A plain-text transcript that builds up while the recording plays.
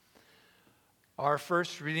Our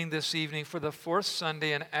first reading this evening for the fourth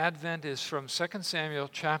Sunday in Advent is from 2 Samuel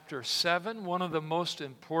chapter 7, one of the most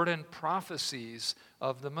important prophecies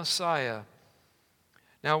of the Messiah.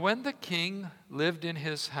 Now when the king lived in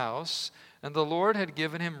his house, and the Lord had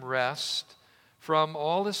given him rest from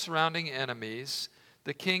all his surrounding enemies,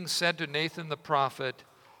 the king said to Nathan the prophet,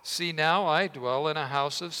 "See now, I dwell in a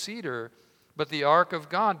house of cedar, but the ark of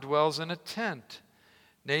God dwells in a tent."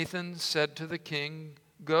 Nathan said to the king,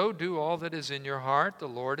 "Go, do all that is in your heart. The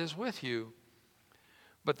Lord is with you."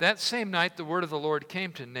 But that same night the word of the Lord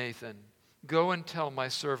came to Nathan. "Go and tell my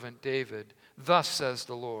servant David, thus says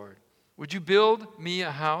the Lord, would you build me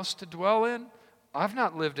a house to dwell in? I've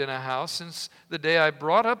not lived in a house since the day I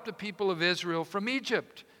brought up the people of Israel from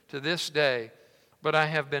Egypt to this day, but I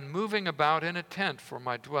have been moving about in a tent for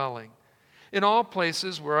my dwelling. In all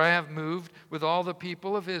places where I have moved with all the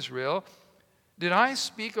people of Israel, did I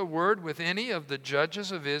speak a word with any of the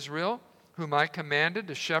judges of Israel, whom I commanded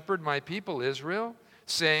to shepherd my people Israel,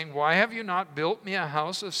 saying, why have you not built me a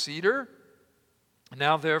house of cedar?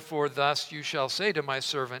 Now therefore thus you shall say to my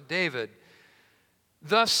servant David,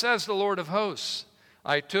 thus says the Lord of hosts,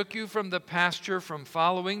 I took you from the pasture from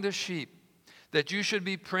following the sheep, that you should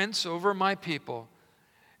be prince over my people.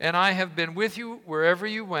 And I have been with you wherever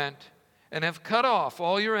you went, and have cut off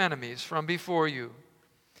all your enemies from before you.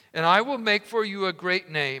 And I will make for you a great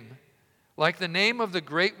name, like the name of the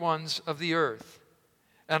great ones of the earth.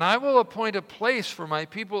 And I will appoint a place for my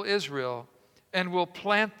people Israel, and will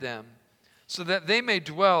plant them, so that they may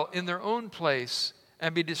dwell in their own place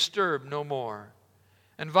and be disturbed no more.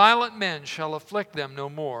 And violent men shall afflict them no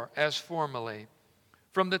more, as formerly,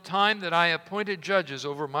 from the time that I appointed judges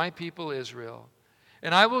over my people Israel.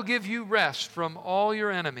 And I will give you rest from all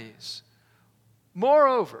your enemies.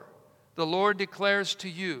 Moreover, the Lord declares to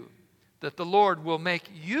you that the Lord will make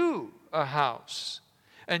you a house,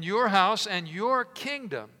 and your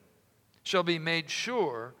kingdom shall be made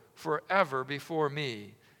sure forever before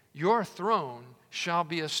me. Your throne shall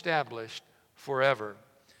be established forever.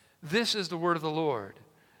 This is the word of the Lord.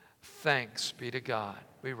 Thanks be to God.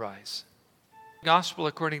 We rise. Gospel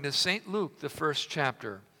according to St. Luke, the first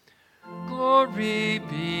chapter. Glory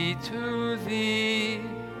be to thee,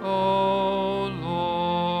 O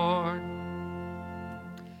Lord.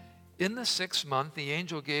 In the 6th month, the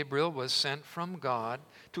angel Gabriel was sent from God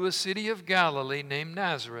to a city of Galilee named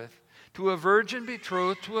Nazareth, to a virgin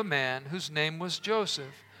betrothed to a man whose name was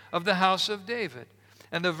Joseph, of the house of David,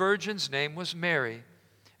 and the virgin's name was Mary.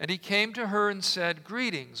 And he came to her and said,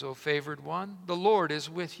 Greetings, O favored one, the Lord is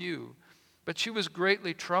with you. But she was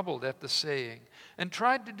greatly troubled at the saying, and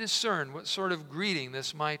tried to discern what sort of greeting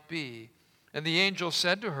this might be. And the angel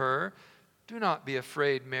said to her, Do not be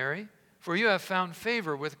afraid, Mary, for you have found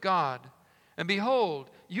favor with God. And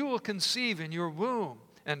behold, you will conceive in your womb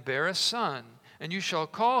and bear a son, and you shall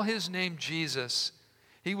call his name Jesus.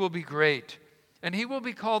 He will be great, and he will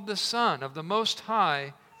be called the Son of the Most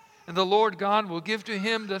High. And the Lord God will give to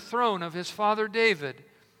him the throne of his father David.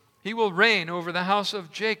 He will reign over the house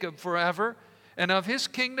of Jacob forever, and of his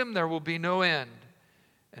kingdom there will be no end.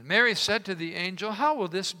 And Mary said to the angel, How will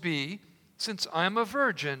this be, since I am a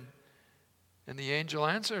virgin? And the angel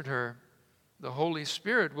answered her, The Holy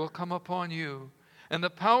Spirit will come upon you, and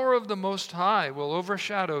the power of the Most High will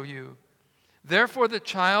overshadow you. Therefore the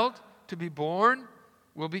child to be born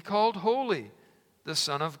will be called Holy, the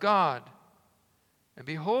Son of God. And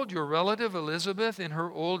behold, your relative Elizabeth in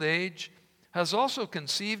her old age has also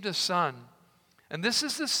conceived a son. And this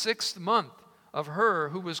is the 6th month of her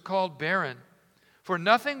who was called barren. For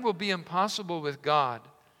nothing will be impossible with God.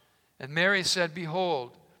 And Mary said,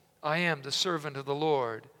 Behold, I am the servant of the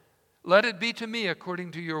Lord. Let it be to me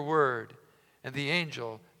according to your word. And the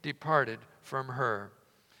angel departed from her.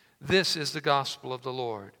 This is the gospel of the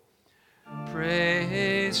Lord.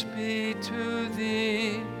 Praise be to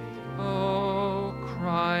thee, O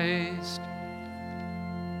Christ.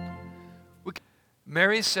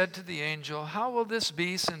 Mary said to the angel, How will this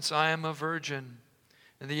be, since I am a virgin?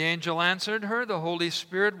 And the angel answered her, The Holy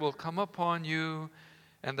Spirit will come upon you,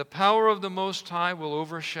 and the power of the Most High will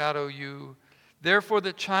overshadow you. Therefore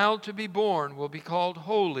the child to be born will be called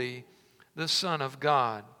Holy, the Son of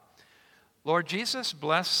God. Lord Jesus,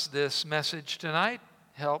 bless this message tonight.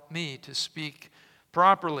 Help me to speak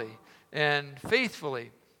properly and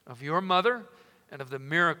faithfully of your mother and of the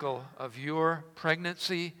miracle of your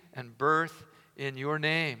pregnancy and birth in your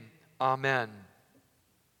name. Amen.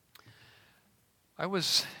 I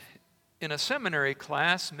was in a seminary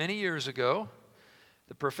class many years ago.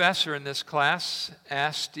 The professor in this class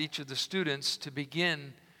asked each of the students to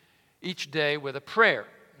begin each day with a prayer.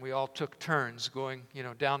 We all took turns going,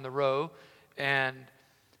 down the row, and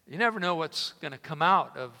You never know what's going to come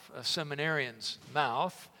out of a seminarian's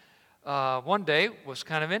mouth. One day was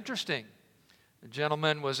kind of interesting. A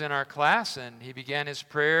gentleman was in our class, and he began his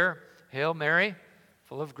prayer, Hail Mary,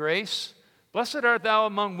 full of grace. Blessed art thou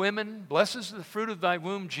among women. Blessed is the fruit of thy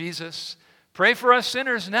womb, Jesus. Pray for us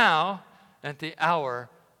sinners now and at the hour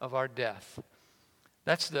of our death.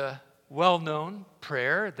 That's the well-known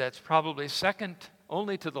prayer that's probably second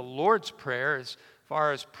only to the Lord's Prayer as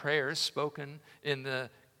far as prayers spoken in the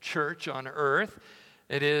church on earth.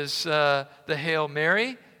 It is the Hail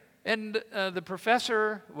Mary. And the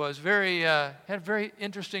professor was had a very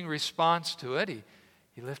interesting response to it.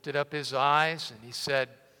 He lifted up his eyes and he said,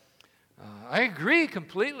 I agree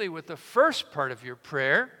completely with the first part of your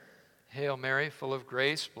prayer. Hail Mary, full of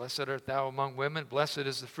grace, blessed art thou among women, blessed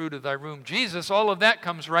is the fruit of thy womb, Jesus. All of that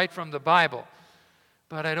comes right from the Bible.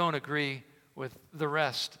 But I don't agree with the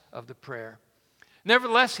rest of the prayer.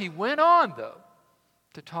 Nevertheless, he went on, though,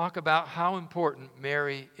 to talk about how important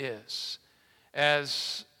Mary is.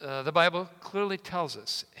 As the Bible clearly tells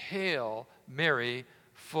us, Hail Mary,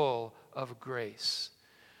 full of grace.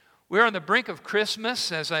 We're on the brink of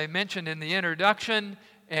Christmas, as I mentioned in the introduction,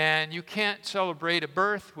 and you can't celebrate a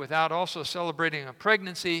birth without also celebrating a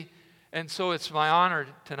pregnancy. And so it's my honor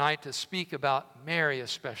tonight to speak about Mary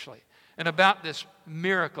especially, and about this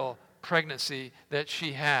miracle pregnancy that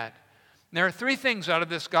she had. And there are three things out of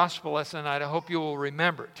this gospel lesson I hope you will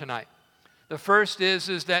remember tonight. The first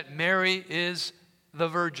is that Mary is the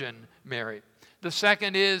Virgin Mary. The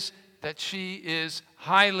second is that she is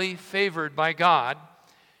highly favored by God.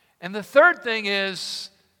 And the third thing is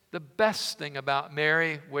the best thing about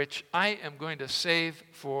Mary, which I am going to save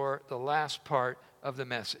for the last part of the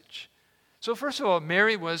message. So first of all,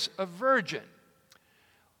 Mary was a virgin.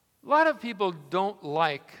 A lot of people don't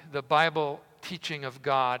like the Bible teaching of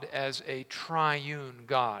God as a triune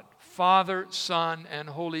God. Father, Son, and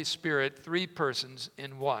Holy Spirit, three persons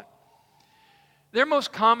in one. Their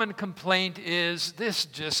most common complaint is, this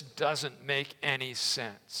just doesn't make any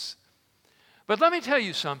sense. But let me tell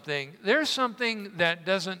you something. There's something that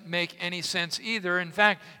doesn't make any sense either. In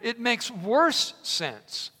fact, it makes worse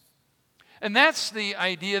sense. And that's the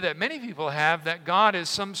idea that many people have that God is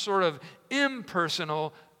some sort of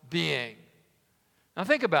impersonal being. Now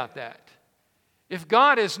think about that. If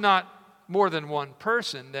God is not more than one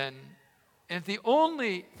person, then if the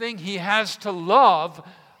only thing he has to love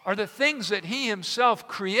are the things that he himself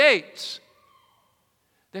creates,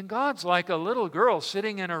 then God's like a little girl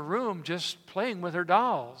sitting in a room just playing with her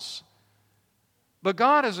dolls. But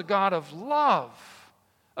God is a God of love,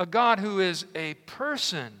 a God who is a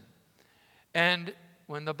person. And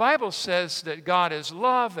when the Bible says that God is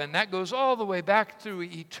love, and that goes all the way back through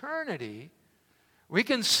eternity, we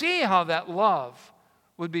can see how that love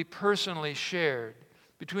would be personally shared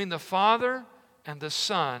between the Father and the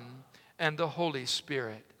Son and the Holy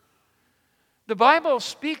Spirit. The Bible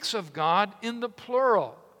speaks of God in the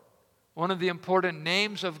plural. One of the important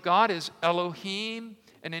names of God is Elohim,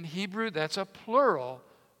 and in Hebrew that's a plural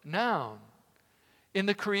noun. In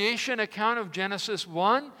the creation account of Genesis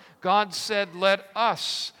 1, God said, "Let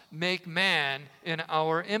us make man in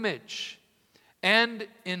our image." And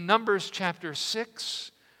in Numbers chapter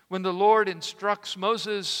 6, when the Lord instructs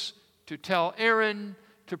Moses to tell Aaron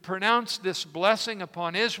to pronounce this blessing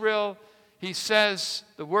upon Israel, he says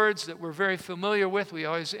the words that we're very familiar with. We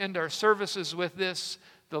always end our services with this: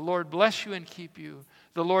 "The Lord bless you and keep you.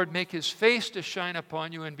 The Lord make his face to shine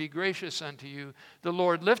upon you and be gracious unto you. The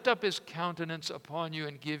Lord lift up his countenance upon you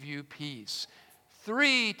and give you peace."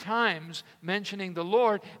 3 times mentioning the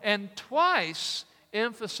Lord, and twice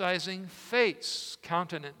emphasizing face.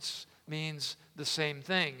 Countenance means the same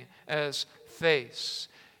thing as face.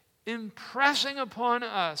 Impressing upon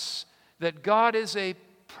us that God is a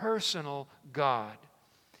personal God.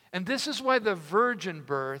 And this is why the virgin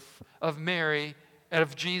birth of Mary,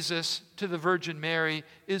 of Jesus to the Virgin Mary,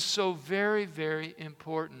 is so very, very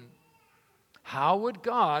important. How would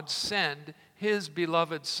God send his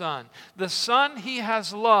beloved Son, the Son he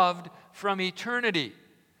has loved from eternity?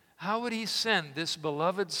 How would he send this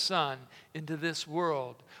beloved Son into this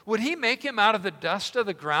world? Would he make him out of the dust of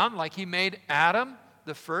the ground like he made Adam,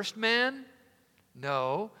 the first man?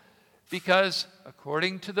 No, because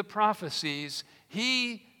according to the prophecies,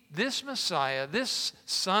 this Messiah, this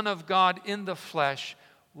Son of God in the flesh,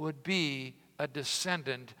 would be a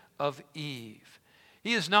descendant of Eve.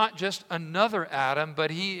 He is not just another Adam,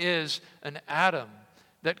 but he is an Adam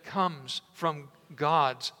that comes from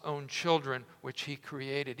God's own children, which he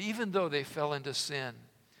created, even though they fell into sin.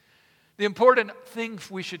 The important thing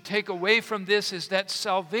we should take away from this is that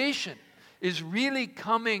salvation is really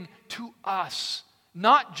coming to us,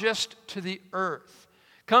 not just to the earth.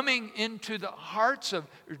 coming into the hearts of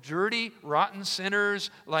dirty, rotten sinners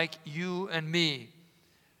like you and me.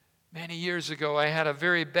 Many years ago, I had a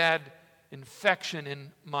very bad infection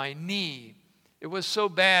in my knee. It was so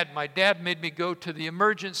bad, my dad made me go to the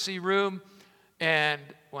emergency room, and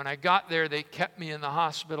when I got there, they kept me in the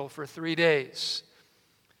hospital for 3 days.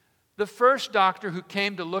 The first doctor who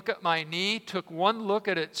came to look at my knee took one look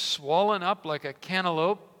at it swollen up like a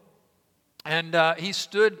cantaloupe, and he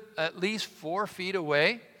stood at least 4 feet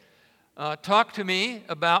away, talked to me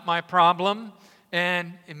about my problem,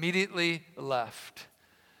 and immediately left.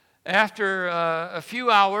 After a few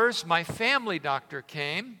hours, my family doctor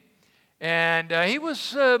came, and he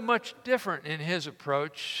was much different in his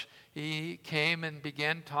approach. He came and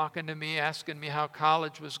began talking to me, asking me how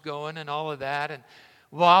college was going and all of that. And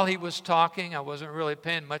while he was talking, I wasn't really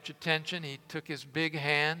paying much attention. He took his big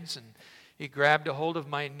hands and he grabbed a hold of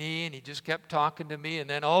my knee and he just kept talking to me. And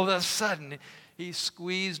then all of a sudden, he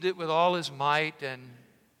squeezed it with all his might, and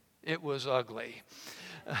it was ugly.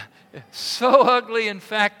 So ugly, in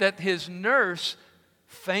fact, that his nurse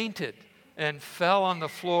fainted and fell on the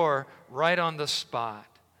floor right on the spot.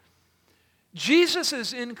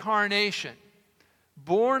 Jesus' incarnation,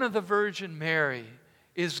 born of the Virgin Mary,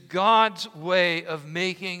 is God's way of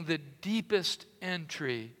making the deepest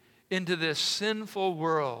entry into this sinful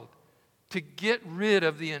world to get rid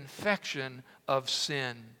of the infection of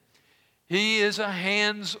sin. He is a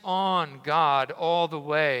hands-on God all the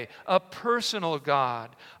way, a personal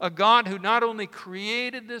God, a God who not only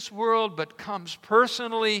created this world, but comes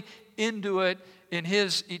personally into it in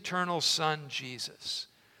His eternal Son, Jesus.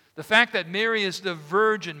 The fact that Mary is the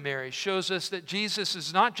Virgin Mary shows us that Jesus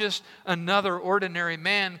is not just another ordinary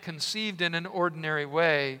man conceived in an ordinary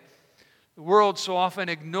way. The world so often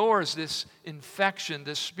ignores this infection,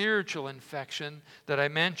 this spiritual infection that I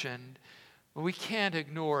mentioned. But we can't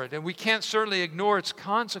ignore it, and we can't certainly ignore its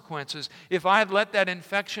consequences. If I had let that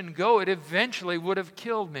infection go, it eventually would have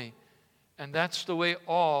killed me. And that's the way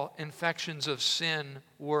all infections of sin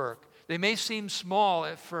work. They may seem small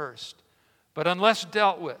at first, but unless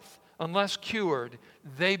dealt with, unless cured,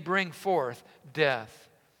 they bring forth death.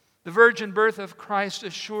 The virgin birth of Christ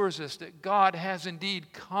assures us that God has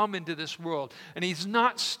indeed come into this world, and He's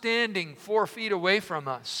not standing 4 feet away from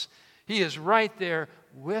us. He is right there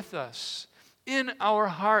with us, in our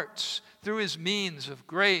hearts, through His means of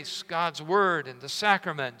grace, God's Word, and the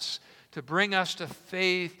sacraments, to bring us to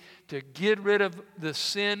faith, to get rid of the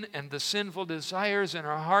sin and the sinful desires in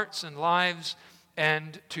our hearts and lives,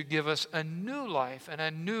 and to give us a new life and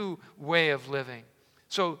a new way of living.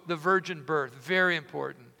 So the virgin birth, very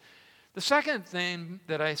important. The second thing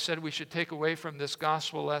that I said we should take away from this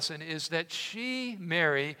gospel lesson is that she,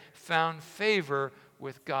 Mary, found favor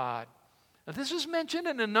with God. Now, this is mentioned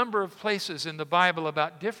in a number of places in the Bible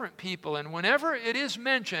about different people, and whenever it is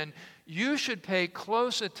mentioned, you should pay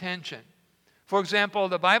close attention. For example,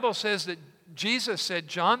 the Bible says that Jesus said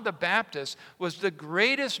John the Baptist was the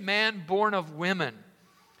greatest man born of women.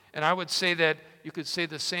 And I would say that you could say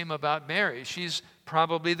the same about Mary. She's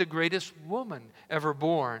probably the greatest woman ever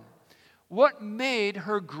born. What made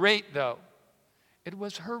her great, though? It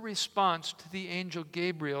was her response to the angel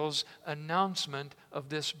Gabriel's announcement of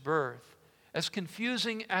this birth. As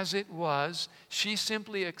confusing as it was, she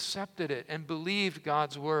simply accepted it and believed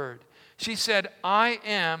God's word. She said, "I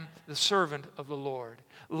am the servant of the Lord.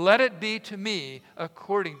 Let it be to me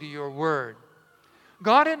according to your word."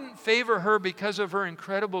 God didn't favor her because of her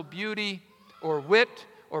incredible beauty or wit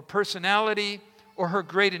or personality or her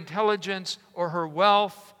great intelligence or her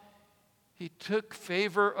wealth. He took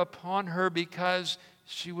favor upon her because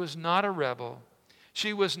she was not a rebel.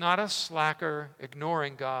 She was not a slacker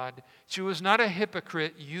ignoring God. She was not a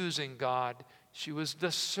hypocrite using God. She was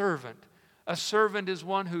the servant. A servant is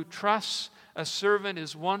one who trusts. A servant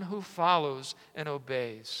is one who follows and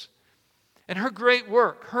obeys. And her great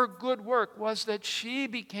work, her good work, was that she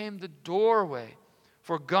became the doorway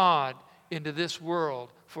for God into this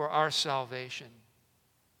world for our salvation.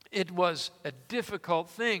 It was a difficult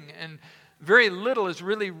thing, and very little is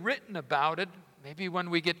really written about it. Maybe when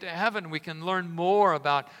we get to heaven, we can learn more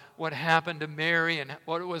about what happened to Mary and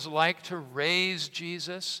what it was like to raise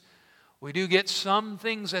Jesus. We do get some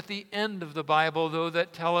things at the end of the Bible, though,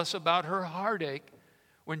 that tell us about her heartache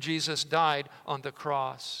when Jesus died on the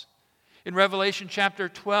cross. In Revelation chapter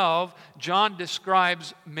 12, John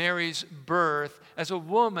describes Mary's birth as a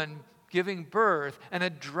woman giving birth and a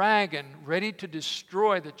dragon ready to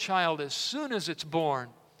destroy the child as soon as it's born.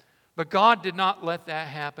 But God did not let that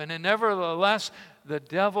happen. And nevertheless, the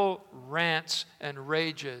devil rants and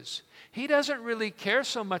rages. He doesn't really care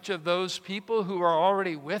so much of those people who are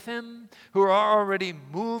already with him, who are already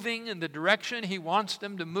moving in the direction he wants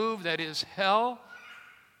them to move, that is hell.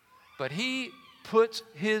 But he puts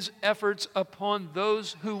his efforts upon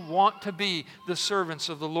those who want to be the servants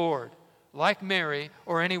of the Lord, like Mary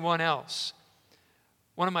or anyone else.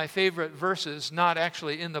 One of my favorite verses, not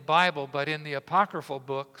actually in the Bible, but in the apocryphal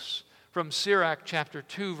books, from Sirach chapter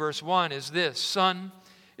 2, verse 1, is this: Son,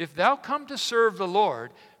 if thou come to serve the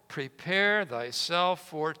Lord, prepare thyself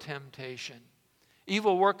for temptation.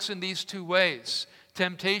 Evil works in these two ways.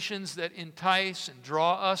 Temptations that entice and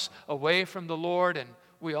draw us away from the Lord, and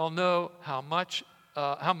we all know how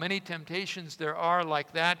many temptations there are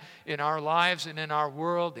like that in our lives and in our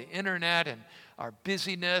world. The internet and our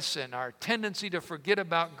busyness and our tendency to forget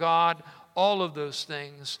about God, all of those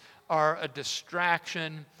things are a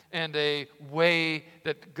distraction and a way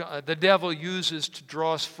that the devil uses to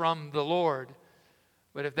draw us from the Lord.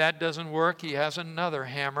 But if that doesn't work, he has another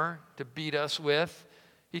hammer to beat us with.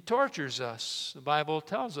 He tortures us. The Bible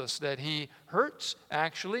tells us that he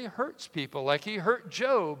actually hurts people, like he hurt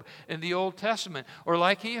Job in the Old Testament, or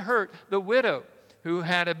like he hurt the widow who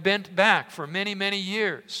had a bent back for many, many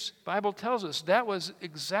years. The Bible tells us that was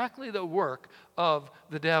exactly the work of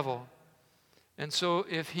the devil. And so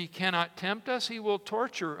if he cannot tempt us, he will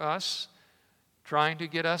torture us, trying to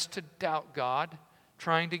get us to doubt God,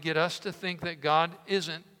 trying to get us to think that God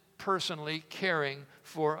isn't personally caring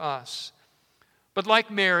for us. But like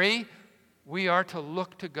Mary, we are to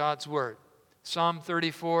look to God's word. Psalm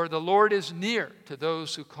 34, the Lord is near to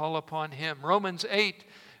those who call upon him. Romans 8,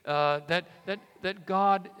 that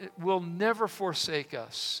God will never forsake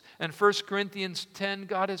us. And 1 Corinthians 10,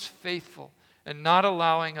 God is faithful and not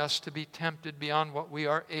allowing us to be tempted beyond what we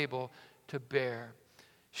are able to bear.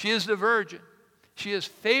 She is the virgin. She is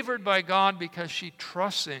favored by God because she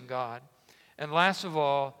trusts in God. And last of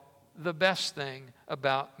all, the best thing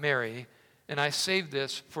about Mary, and I saved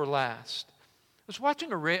this for last. I was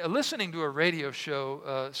listening to a radio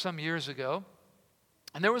show some years ago,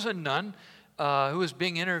 and there was a nun who was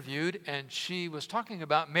being interviewed, and she was talking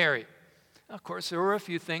about Mary. Of course, there were a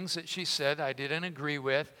few things that she said I didn't agree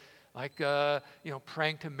with, like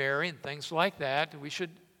praying to Mary and things like that.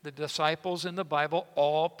 The disciples in the Bible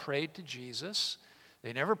all prayed to Jesus.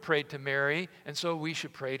 They never prayed to Mary, and so we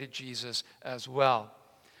should pray to Jesus as well.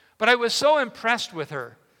 But I was so impressed with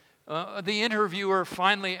her. The interviewer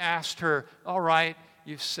finally asked her, all right,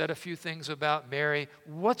 you've said a few things about Mary.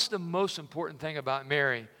 What's the most important thing about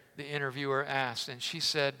Mary? The interviewer asked. And she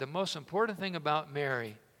said, the most important thing about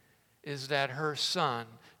Mary is that her son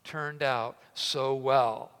turned out so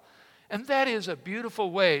well. And that is a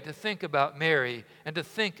beautiful way to think about Mary and to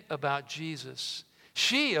think about Jesus.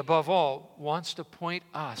 She, above all, wants to point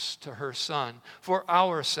us to her Son for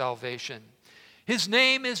our salvation. His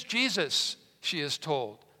name is Jesus, she is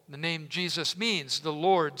told. The name Jesus means the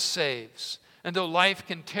Lord saves. And though life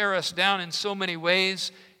can tear us down in so many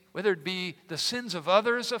ways, whether it be the sins of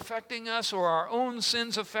others affecting us or our own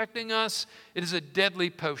sins affecting us, it is a deadly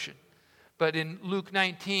potion. But in Luke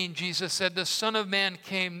 19, Jesus said, the Son of Man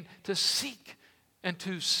came to seek and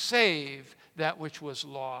to save that which was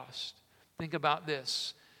lost. Think about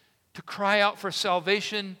this. To cry out for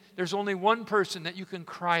salvation, there's only one person that you can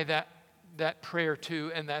cry that prayer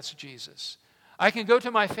to, and that's Jesus. I can go to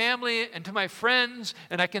my family and to my friends,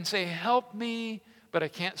 and I can say, help me, but I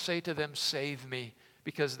can't say to them, save me,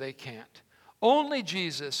 because they can't. Only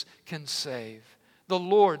Jesus can save. The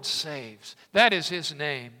Lord saves. That is his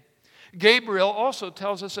name. Gabriel also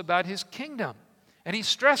tells us about his kingdom, and he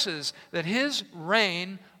stresses that his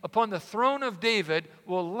reign upon the throne of David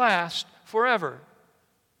will last forever.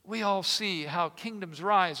 We all see how kingdoms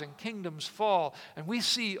rise and kingdoms fall, and we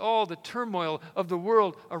see all the turmoil of the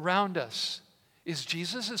world around us. Is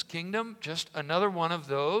Jesus' kingdom just another one of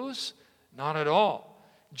those? Not at all.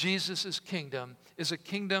 Jesus' kingdom is a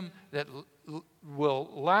kingdom that will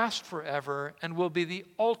last forever and will be the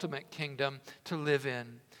ultimate kingdom to live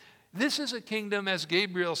in. This is a kingdom, as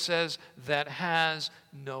Gabriel says, that has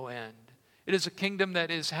no end. It is a kingdom that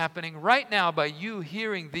is happening right now by you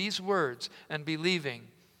hearing these words and believing.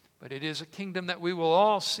 But it is a kingdom that we will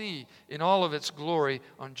all see in all of its glory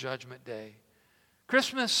on Judgment Day.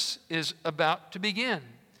 Christmas is about to begin,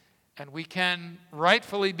 and we can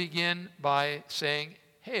rightfully begin by saying,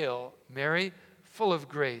 Hail, Mary, full of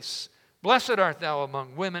grace. Blessed art thou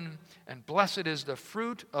among women, and blessed is the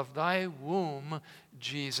fruit of thy womb,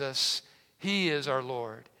 Jesus. He is our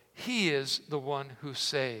Lord. He is the one who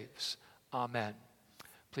saves. Amen.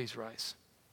 Please rise.